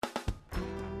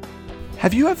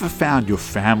Have you ever found your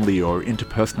family or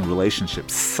interpersonal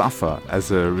relationships suffer as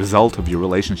a result of your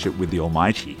relationship with the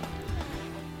Almighty?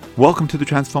 Welcome to the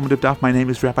Transformative Daf. My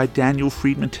name is Rabbi Daniel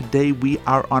Friedman. Today we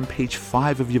are on page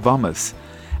 5 of Yevamos,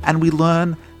 and we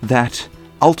learn that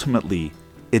ultimately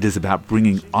it is about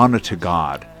bringing honor to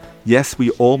God. Yes,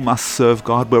 we all must serve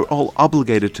God. We're all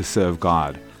obligated to serve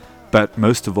God. But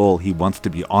most of all, He wants to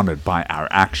be honored by our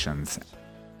actions.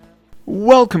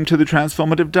 Welcome to the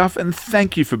Transformative Daf, and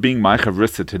thank you for being my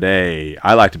chavrissa today.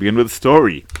 I like to begin with a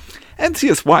story.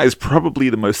 NCSY is probably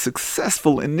the most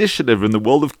successful initiative in the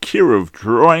world of Kiruv,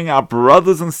 drawing our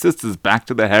brothers and sisters back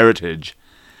to their heritage.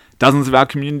 Dozens of our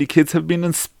community kids have been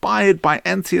inspired by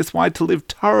NCSY to live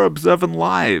Torah-observant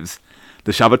lives.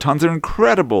 The Shabbatons are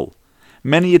incredible.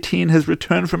 Many a teen has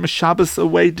returned from a Shabbos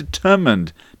away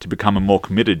determined to become a more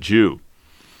committed Jew.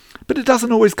 But it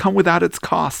doesn't always come without its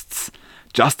costs.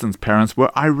 Justin's parents were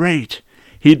irate.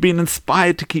 He'd been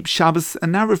inspired to keep Shabbos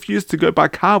and now refused to go by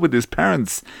car with his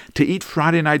parents to eat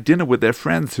Friday night dinner with their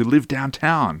friends who live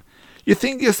downtown. "You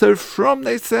think you're so frum,"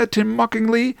 they said to him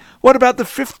mockingly. "What about the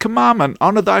 5th commandment,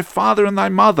 honor thy father and thy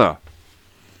mother?"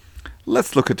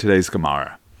 Let's look at today's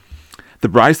Gemara. The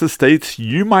Brisa states,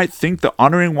 "You might think that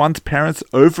honoring one's parents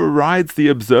overrides the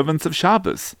observance of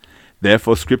Shabbos.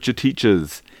 Therefore Scripture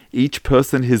teaches, each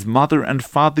person his mother and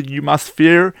father you must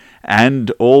fear,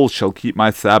 and all shall keep my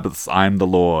Sabbaths. I am the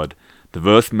Lord." The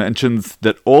verse mentions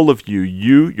that all of you,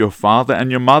 your father,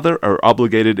 and your mother are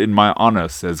obligated in my honor,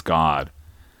 says God.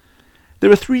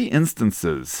 There are 3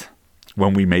 instances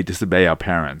when we may disobey our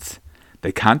parents.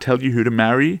 They can't tell you who to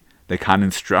marry, they can't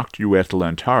instruct you where to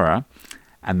learn Torah,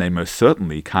 and they most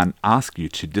certainly can't ask you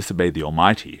to disobey the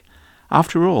Almighty.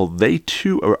 After all, they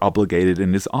too are obligated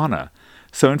in His honor.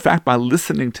 So in fact, by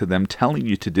listening to them telling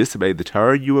you to disobey the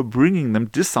Torah, you are bringing them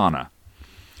dishonor.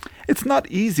 It's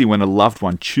not easy when a loved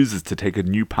one chooses to take a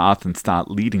new path and start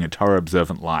leading a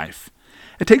Torah-observant life.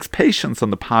 It takes patience on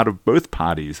the part of both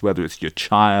parties, whether it's your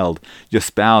child, your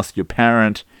spouse, your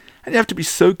parent, and you have to be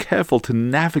so careful to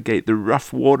navigate the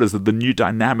rough waters of the new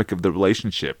dynamic of the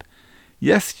relationship.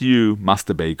 Yes, you must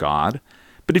obey God,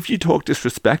 but if you talk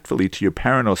disrespectfully to your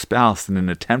parent or spouse in an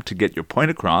attempt to get your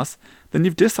point across, then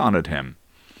you've dishonored him.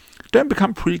 Don't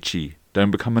become preachy.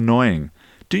 Don't become annoying.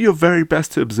 Do your very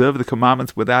best to observe the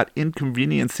commandments without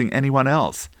inconveniencing anyone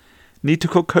else. Need to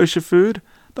cook kosher food?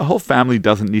 The whole family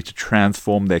doesn't need to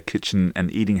transform their kitchen and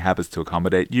eating habits to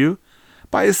accommodate you.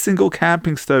 Buy a single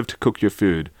camping stove to cook your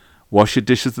food. Wash your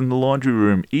dishes in the laundry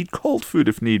room. Eat cold food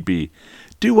if need be.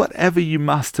 Do whatever you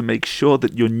must to make sure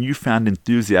that your newfound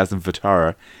enthusiasm for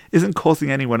Torah isn't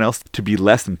causing anyone else to be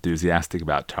less enthusiastic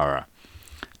about Torah.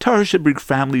 Torah should bring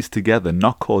families together,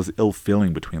 not cause ill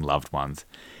feeling between loved ones.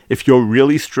 If you're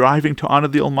really striving to honor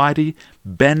the Almighty,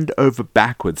 bend over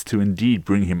backwards to indeed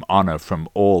bring Him honor from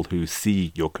all who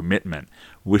see your commitment.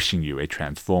 Wishing you a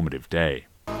transformative day.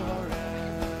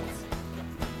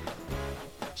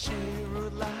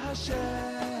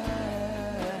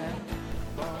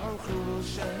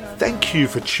 Thank you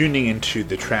for tuning into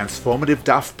the Transformative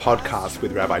Daf podcast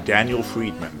with Rabbi Daniel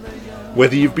Friedman.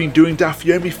 Whether you've been doing Daf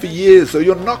Yomi for years or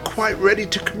you're not quite ready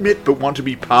to commit but want to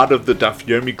be part of the Daf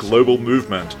Yomi global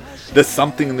movement, there's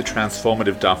something in the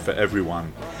Transformative Daf for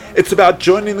everyone. It's about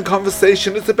joining the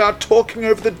conversation. It's about talking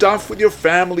over the Daf with your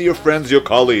family, your friends, your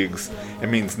colleagues. It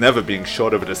means never being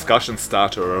short of a discussion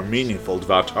starter or a meaningful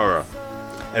Dvar Torah.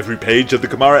 Every page of the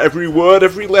Gemara, every word,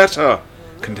 every letter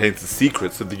contains the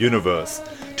secrets of the universe.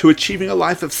 To achieving a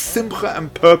life of simcha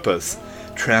and purpose,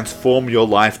 transform your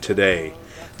life today.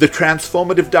 The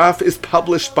Transformative Daf is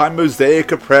published by Mosaic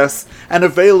Press and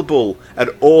available at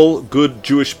all good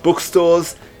Jewish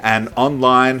bookstores and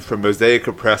online from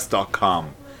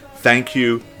mosaicpress.com. Thank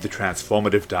you, the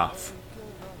Transformative Daf.